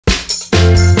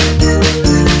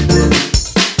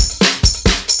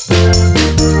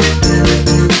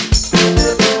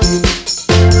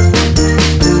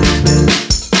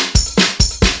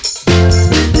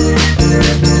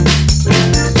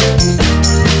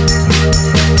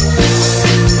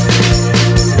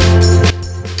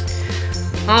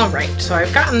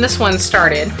I've gotten this one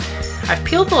started. I've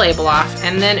peeled the label off,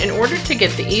 and then in order to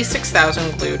get the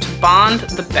E6000 glue to bond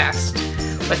the best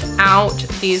without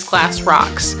these glass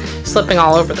rocks slipping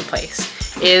all over the place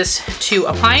is to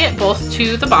apply it both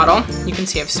to the bottle. You can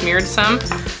see I've smeared some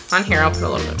on here. I'll put a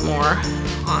little bit more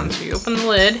on. So you open the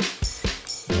lid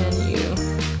and you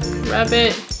rub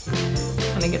it,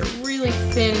 kind of get a really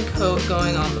thin coat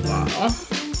going on the bottle.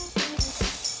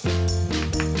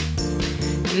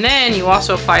 And then you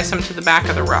also apply some to the back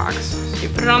of the rocks. So you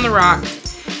put it on the rock,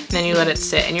 and then you let it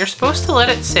sit. And you're supposed to let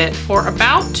it sit for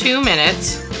about 2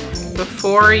 minutes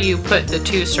before you put the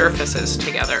two surfaces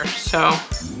together. So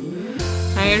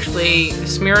I usually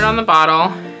smear it on the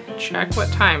bottle, check what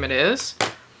time it is,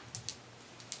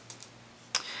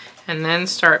 and then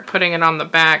start putting it on the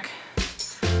back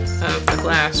of the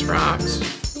glass rocks.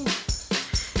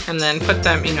 And then put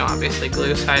them, you know, obviously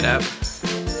glue side up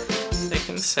so they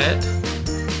can sit.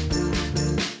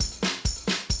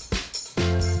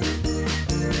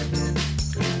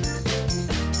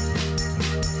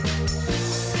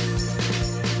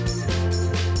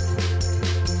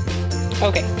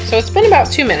 Okay, so it's been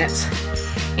about 2 minutes,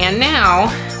 and now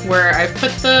where I've put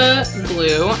the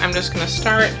glue, I'm just going to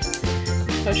start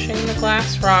pushing the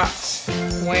glass rocks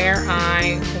where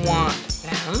I want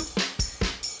them.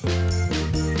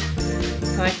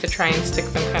 I like to try and stick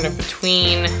them kind of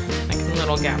between like the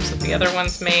little gaps that the other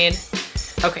ones made.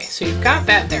 Okay, so you've got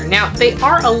that there. Now, they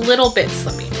are a little bit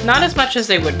slippy, not as much as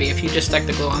they would be if you just stuck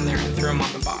the glue on there and threw them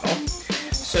on the bottle.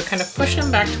 So kind of push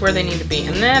them back to where they need to be.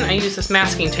 And then I use this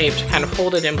masking tape to kind of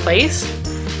hold it in place.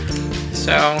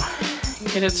 So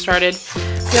get it started,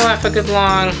 peel off a good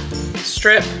long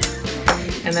strip,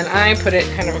 and then I put it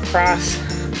kind of across,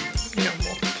 you know,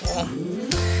 multiple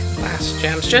glass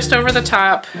gems just over the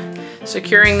top,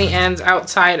 securing the ends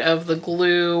outside of the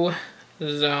glue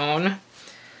zone.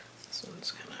 This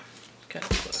one's kind of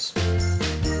close.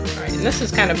 All right, and this is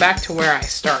kind of back to where I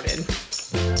started.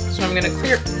 So I'm going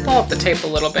to pull up the tape a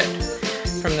little bit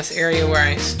from this area where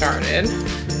I started.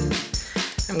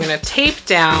 I'm going to tape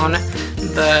down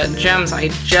the gems I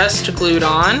just glued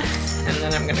on, and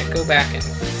then I'm going to go back and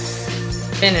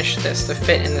finish this to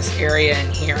fit in this area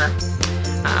in here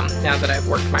now that I've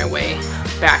worked my way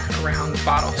back around the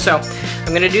bottle. So I'm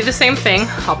going to do the same thing.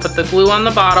 I'll put the glue on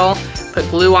the bottle, put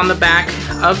glue on the back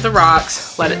of the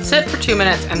rocks, let it sit for 2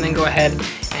 minutes, and then go ahead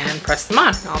and press them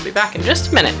on. I'll be back in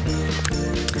just a minute.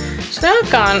 So now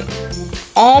I've gone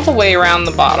all the way around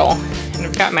the bottle, and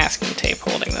I've got masking tape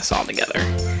holding this all together.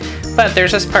 But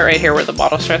there's this part right here where the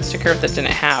bottle starts to curve that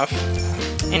didn't have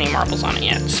any marbles on it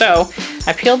yet. So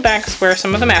I peeled back where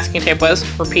some of the masking tape was,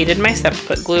 repeated my step,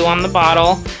 put glue on the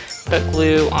bottle, put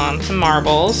glue on some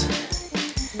marbles.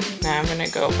 Now I'm going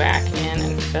to go back in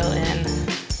and fill in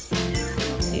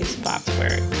these spots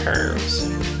where it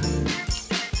curves.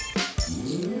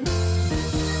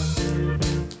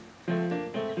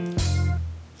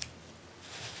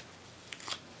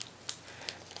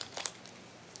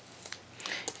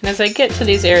 And as I get to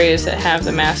these areas that have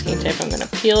the masking tape, I'm going to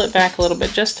peel it back a little bit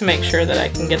just to make sure that I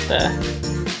can get the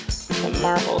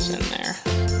marbles in there.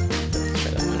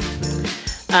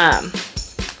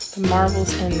 The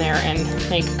marbles in there and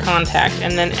make contact.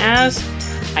 And then as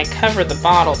I cover the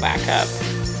bottle back up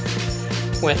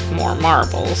with more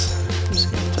marbles, I'm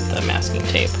just going to put the masking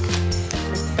tape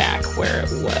back where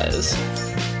it was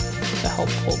to help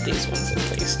hold these ones in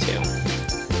place too.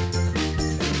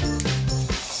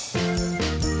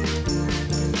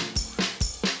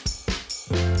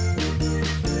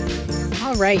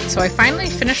 Alright, so I finally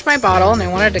finished my bottle and I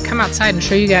wanted to come outside and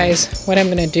show you guys what I'm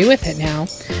going to do with it now.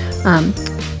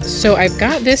 So I've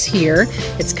got this here.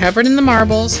 It's covered in the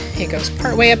marbles. It goes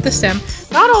part way up the stem.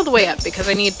 Not all the way up because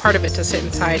I need part of it to sit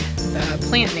inside the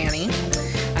Plant Nanny.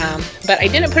 But I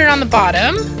didn't put it on the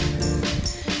bottom.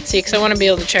 See, because I want to be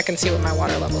able to check and see what my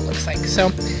water level looks like. So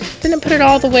didn't put it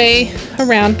all the way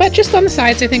around, but just on the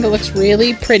sides. I think it looks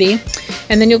really pretty.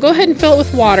 And then you'll go ahead and fill it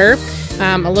with water.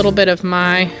 A little bit of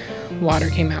my water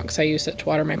came out because I used it to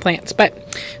water my plants,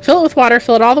 but fill it with water,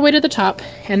 fill it all the way to the top,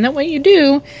 and then what you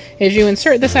do is you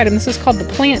insert this item. This is called the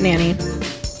Plant Nanny,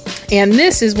 and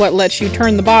this is what lets you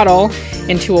turn the bottle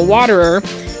into a waterer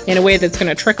in a way that's going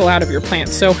to trickle out of your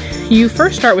plants. So you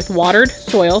first start with watered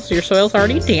soil, so your soil's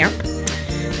already damp,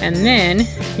 and then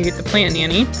you get the Plant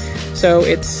Nanny, so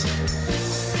it's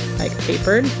like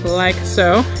tapered like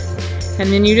so,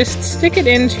 and then you just stick it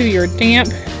into your damp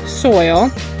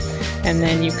soil. And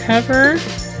then you cover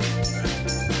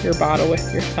your bottle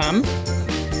with your thumb,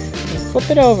 and flip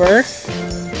it over,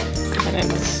 and then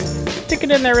stick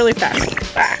it in there really fast.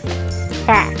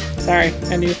 Sorry, I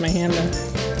had to use my hand to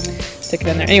stick it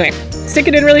in there. Anyway, stick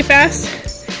it in really fast,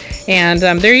 And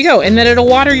there you go. And then it'll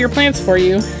water your plants for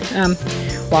you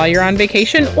while you're on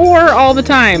vacation or all the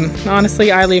time.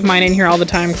 Honestly, I leave mine in here all the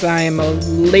time because I am a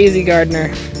lazy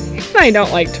gardener. I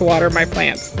don't like to water my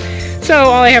plants. So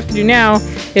all I have to do now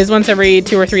is once every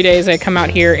 2 or 3 days I come out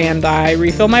here and I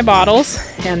refill my bottles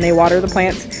and they water the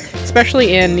plants,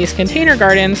 especially in these container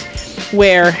gardens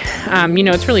where, you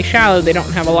know, it's really shallow. They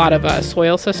don't have a lot of a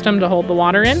soil system to hold the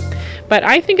water in. But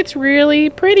I think it's really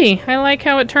pretty. I like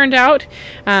how it turned out.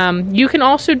 You can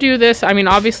also do this. I mean,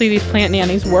 obviously these Plant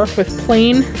Nannies work with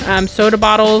plain soda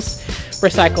bottles,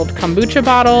 recycled kombucha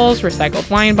bottles, recycled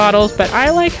wine bottles, but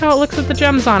I like how it looks with the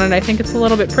gems on it. I think it's a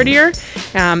little bit prettier,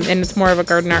 and it's more of a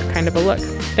garden art kind of a look.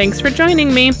 Thanks for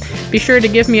joining me. Be sure to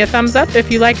give me a thumbs up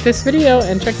if you liked this video,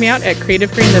 and check me out at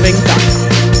creativegreenliving.com.